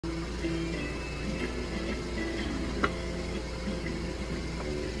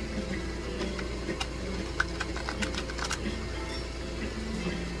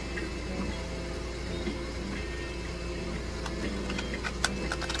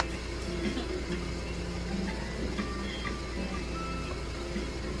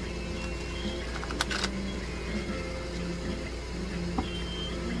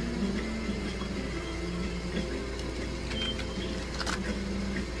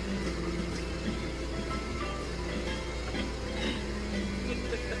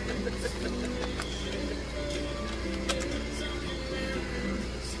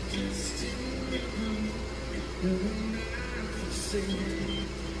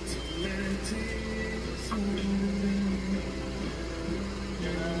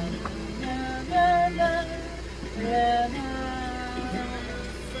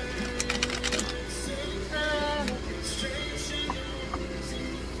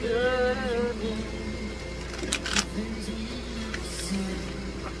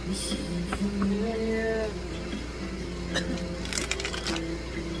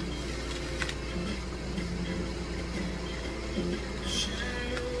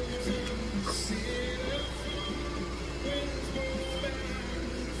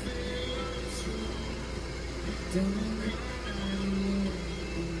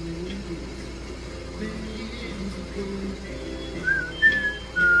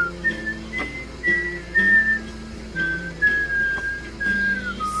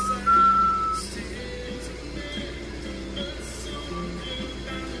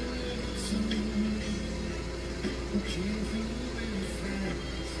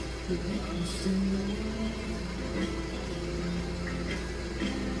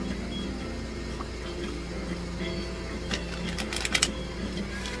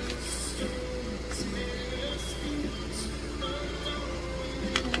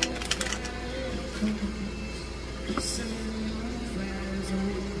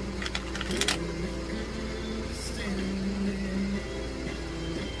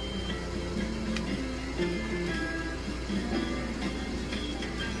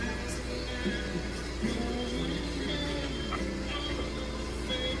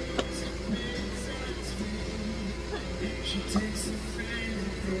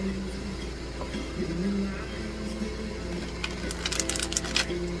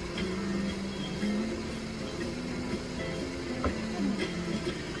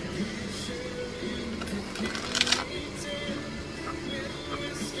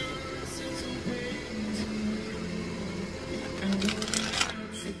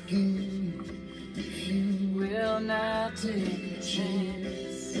Take a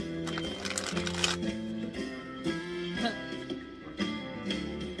chance.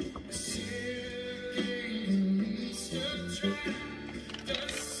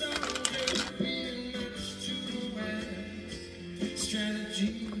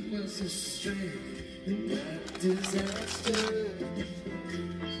 Strategy was a strength and not disaster.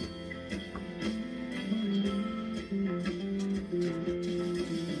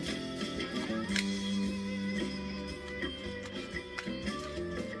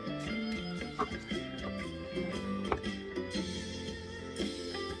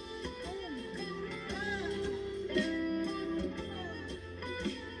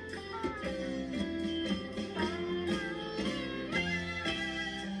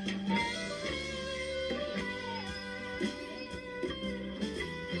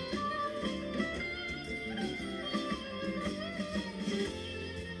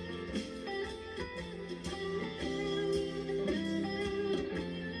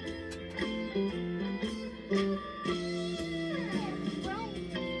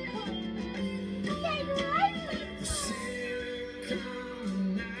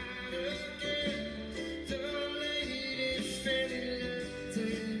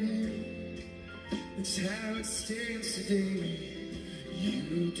 It's how it stands today.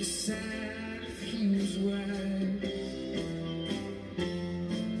 You decide if he was right.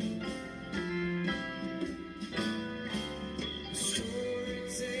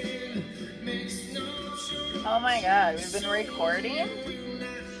 Oh my god, we've been recording?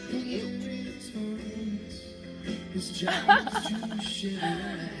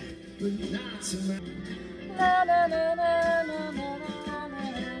 Na, na, na, na, na, na.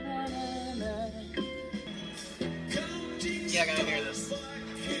 Yeah, I gotta hear this.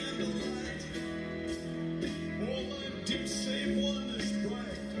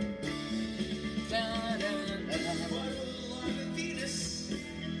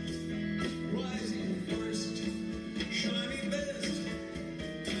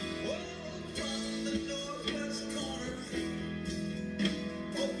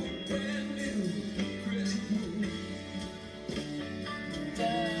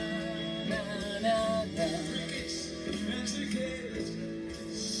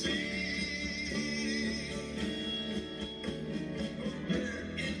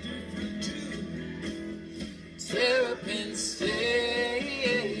 Terrapin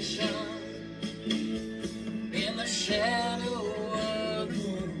Station, in the shadow of the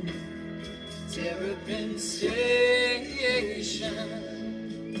moon. Terrapin Station,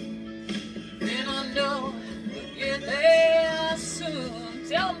 and I know we'll get there soon.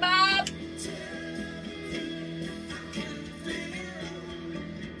 Tell 'em, Bob.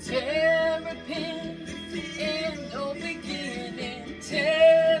 Terrapin, in no beginning.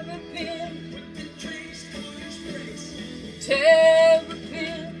 Terrapin.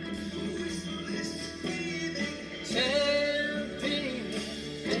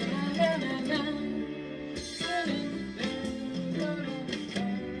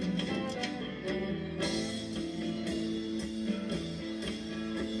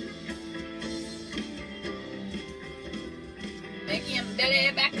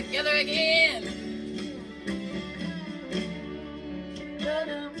 Friday back together again.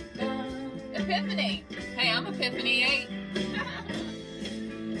 Epiphany. Hey, I'm Epiphany 8.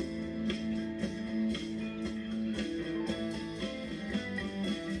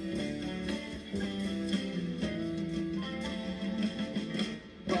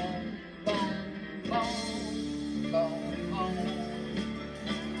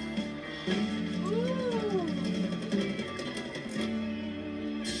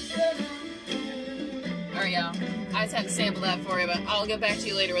 Alright, y'all. I just had to sample that for you, but I'll get back to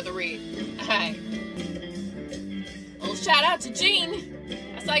you later with a read. Hi. Little shout out to Jean.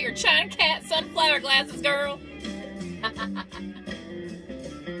 I saw your China cat sunflower glasses, girl.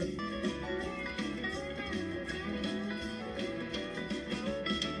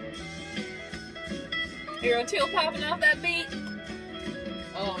 Hear a teal popping off that beat?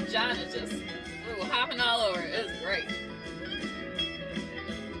 Oh, John is just hopping all over. It's great.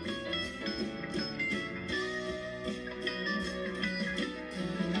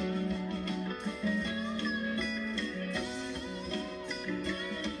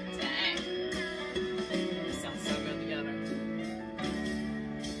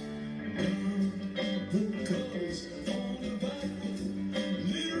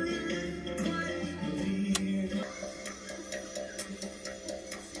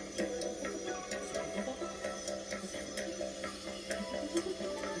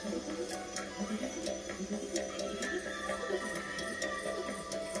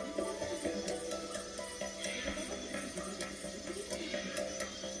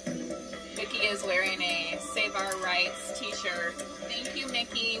 Mickey is wearing a Save Our Rights t-shirt. Thank you,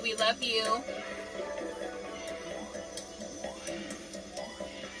 Mickey. We love you.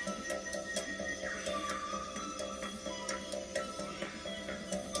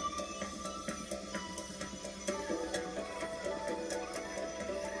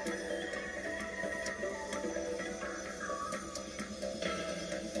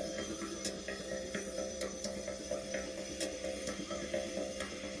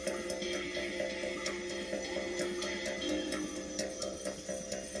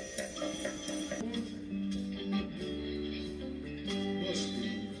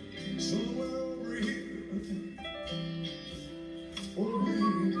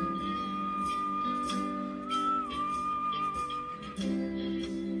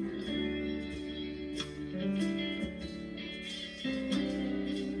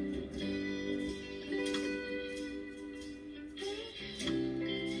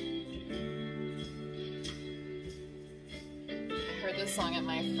 This song at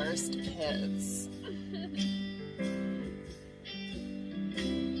my first kids.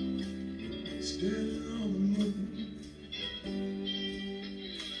 Standing on the moon,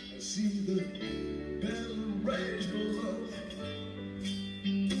 I see the battle rage below.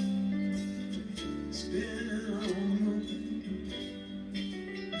 Standing on the moon,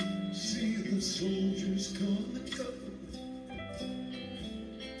 see the soldiers come and go.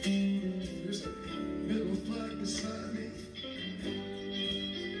 There's a middle flag beside me.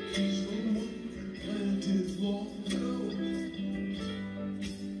 Someone planted long ago.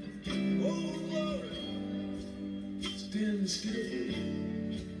 Oh Lord, stand still.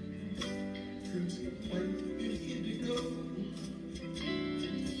 Crimson, white, and indigo.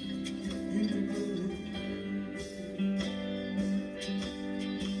 Indigo.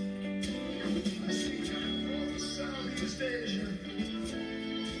 I see time for the Southeast Asia.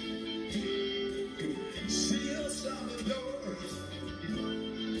 See El Salvador.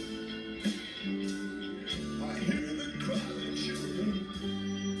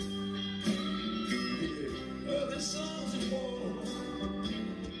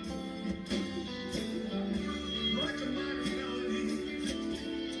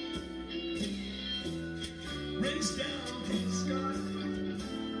 Race down from the sky,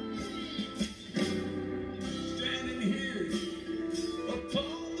 standing here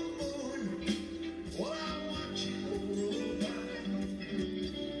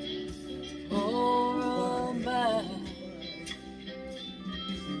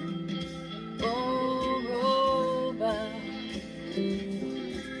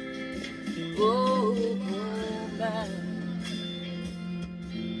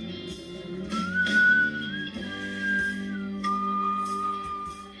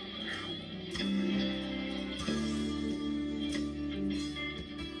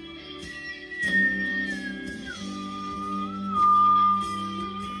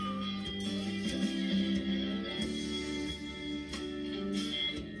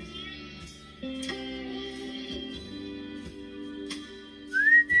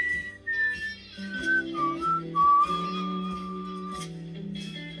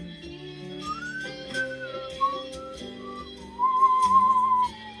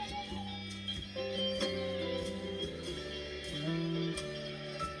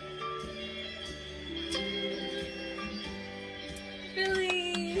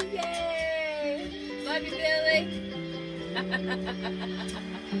Oh,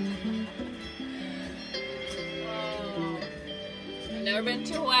 I've never been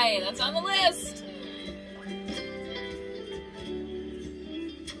to Hawaii. That's on the list.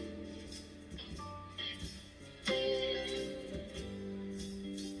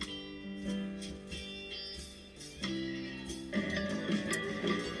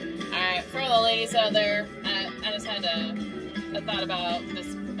 Alright, for all the ladies out there, I just had a thought about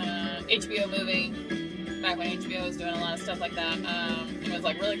this HBO movie. Back when HBO was doing a lot of stuff like that. It was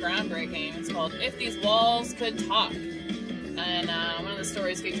like really groundbreaking. It's called If These Walls Could Talk. And one of the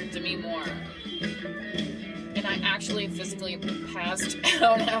stories featured Demi Moore. And I actually physically passed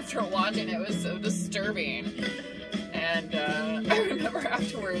out after watching it. It was so disturbing. And I remember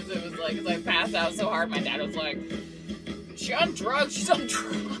afterwards it was like, 'cause I passed out so hard, my dad was like, she's on drugs, she's on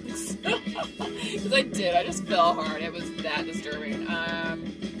drugs. Because I did, I just fell hard. It was that disturbing.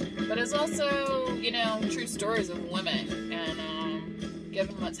 But it's also, you know, true stories of women. And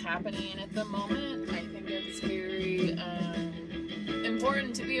given what's happening at the moment, I think it's very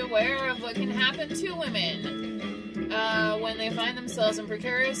important to be aware of what can happen to women when they find themselves in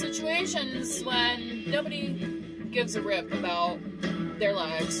precarious situations when nobody gives a rip about their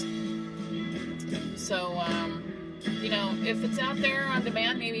lives. So, you know, if it's out there on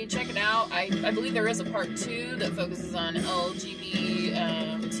demand, maybe check it out. I believe there is a part 2 that focuses on LGBT,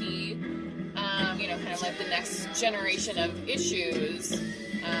 you know, kind of like the next generation of issues.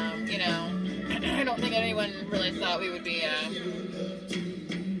 You know, I don't think anyone really thought we would be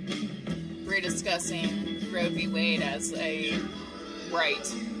rediscussing Roe v. Wade as a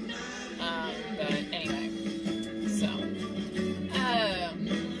right. But anyway, so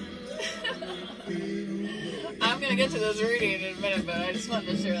I'm gonna get to this reading in a minute, but I just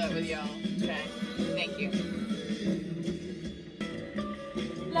wanted to share that with y'all. Okay, thank you.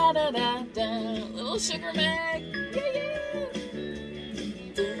 La da da da, little sugar mag, yeah yeah.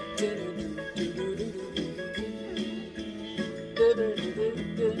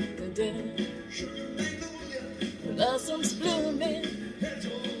 Blossoms blooming,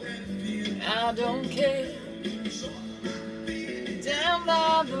 I don't care. Down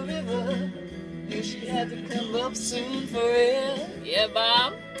by the river, knew she had to come up soon for real. Yeah,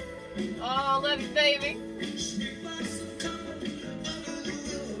 Bob. Oh, love you, baby.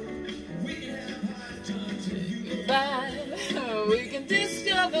 Goodbye. We can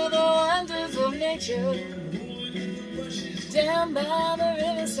discover the wonders of nature down by the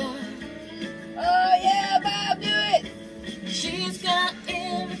riverside. Oh yeah, Bob, do it. She's got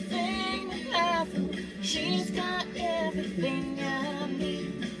everything to life. She's got everything I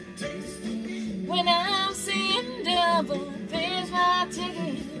need. When I'm seeing double, there's my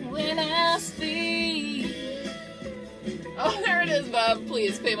ticket when I sleep. Oh, there it is, Bob.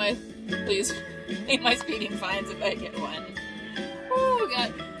 Please pay my speeding fines if I get one. Oh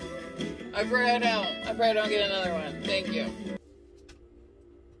God. I pray I don't get another one. Thank you.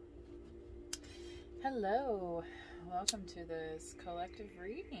 Hello. Welcome to this collective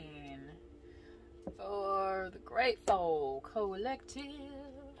reading for the Grateful Collective.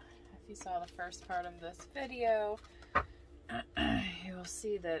 If you saw the first part of this video, you will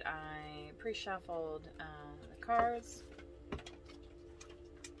see that I pre-shuffled the cards.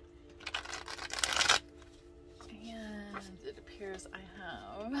 And it appears I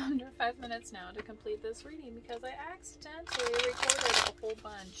have under 5 minutes now to complete this reading because I accidentally recorded a whole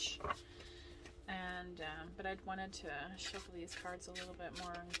bunch. And, but I wanted to shuffle these cards a little bit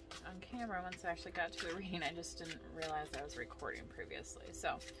more on camera once I actually got to the reading. I just didn't realize I was recording previously.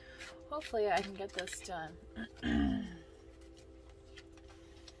 So, hopefully I can get this done.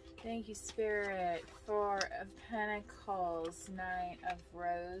 Thank you, Spirit. 4 of Pentacles, Knight of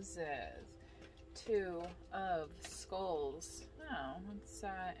Roses, 2 of Skulls. Oh, that's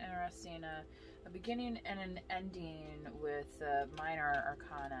interesting. A beginning and an ending with the Minor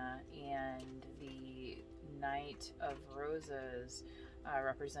Arcana and the Knight of Roses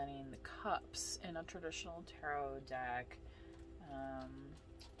representing the Cups in a traditional tarot deck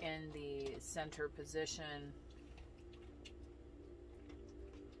in the center position.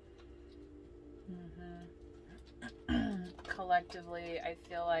 Collectively, I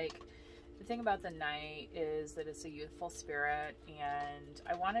feel like the thing about the Knight is that it's a youthful spirit, and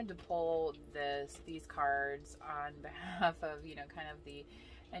I wanted to pull these cards on behalf of, you know, kind of the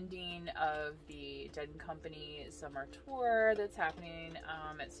ending of the Dead & Company summer tour that's happening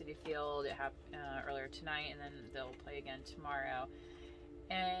at Citifield. It happened earlier tonight, and then they'll play again tomorrow.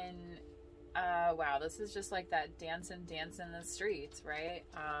 And wow, this is just like that dance in the streets, right?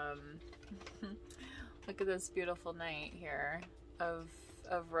 Look at this beautiful night here of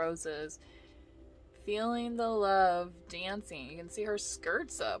roses. Feeling the love, dancing. You can see her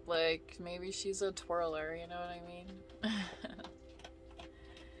skirts up, like maybe she's a twirler, you know what I mean?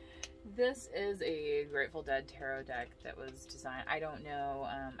 This is a Grateful Dead tarot deck that was designed, I don't know,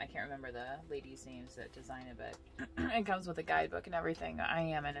 I can't remember the ladies' names that designed it, but it comes with a guidebook and everything. I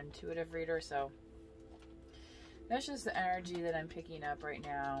am an intuitive reader, so that's just the energy that I'm picking up right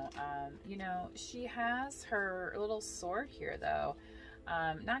now. You know, she has her little sword here, though.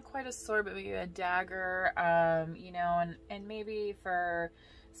 Not quite a sword, but maybe a dagger, you know, and maybe for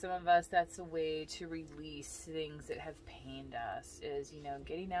some of us, that's a way to release things that have pained us, is, you know,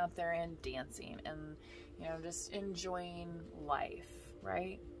 getting out there and dancing and, you know, just enjoying life,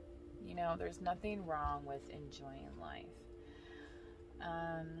 right? You know, there's nothing wrong with enjoying life.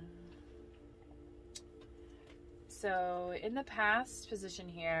 So in the past position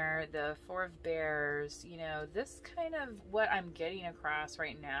here, the Four of Bears, you know, this kind of what I'm getting across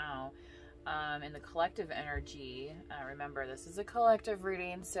right now in the collective energy. Remember, this is a collective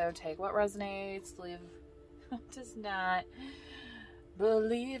reading, so take what resonates, leave what does not.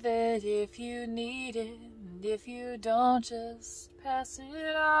 Believe it if you need it, and if you don't, just pass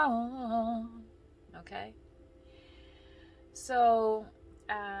it on. Okay? So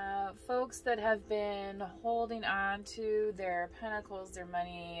folks that have been holding on to their pentacles, their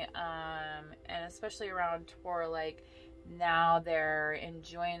money, and especially around Taur, like now they're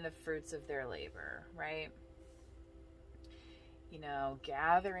enjoying the fruits of their labor, right? You know,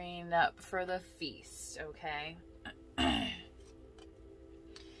 gathering up for the feast, okay?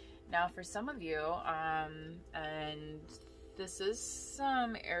 Now for some of you, and this is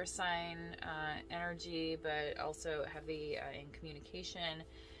some air sign energy, but also heavy in communication,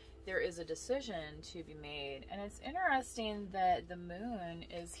 there is a decision to be made. And it's interesting that the moon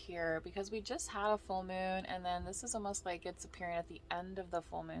is here because we just had a full moon, and then this is almost like it's appearing at the end of the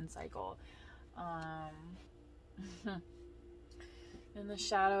full moon cycle. In the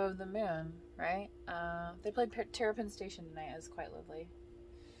shadow of the moon, right? They played Terrapin Station tonight. It was quite lovely.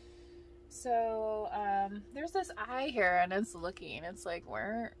 So there's this eye here, and it's looking. It's like,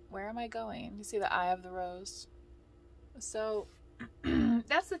 where am I going? You see the eye of the rose? So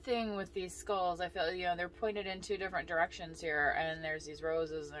that's the thing with these skulls. I feel, you know, they're pointed in two different directions here, and there's these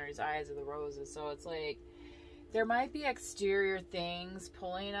roses and there's eyes of the roses. So it's like there might be exterior things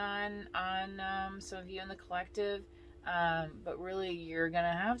pulling on some of you in the collective, but really you're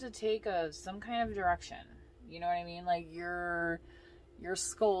gonna have to take some kind of direction. You know what I mean? Like your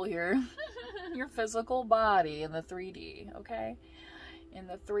skull here, your physical body in the 3D, okay? In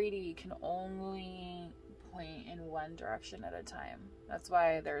the 3D can only point in one direction at a time. That's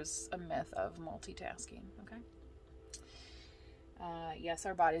why there's a myth of multitasking, okay? Yes,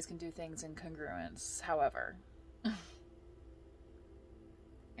 our bodies can do things in congruence, however.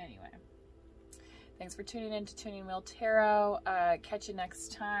 Anyway, thanks for tuning in to Tuning Wheel Tarot. Catch you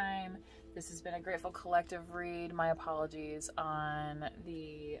next time. This has been a Grateful Collective read. My apologies on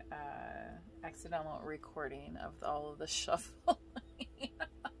the accidental recording of all of the shuffle.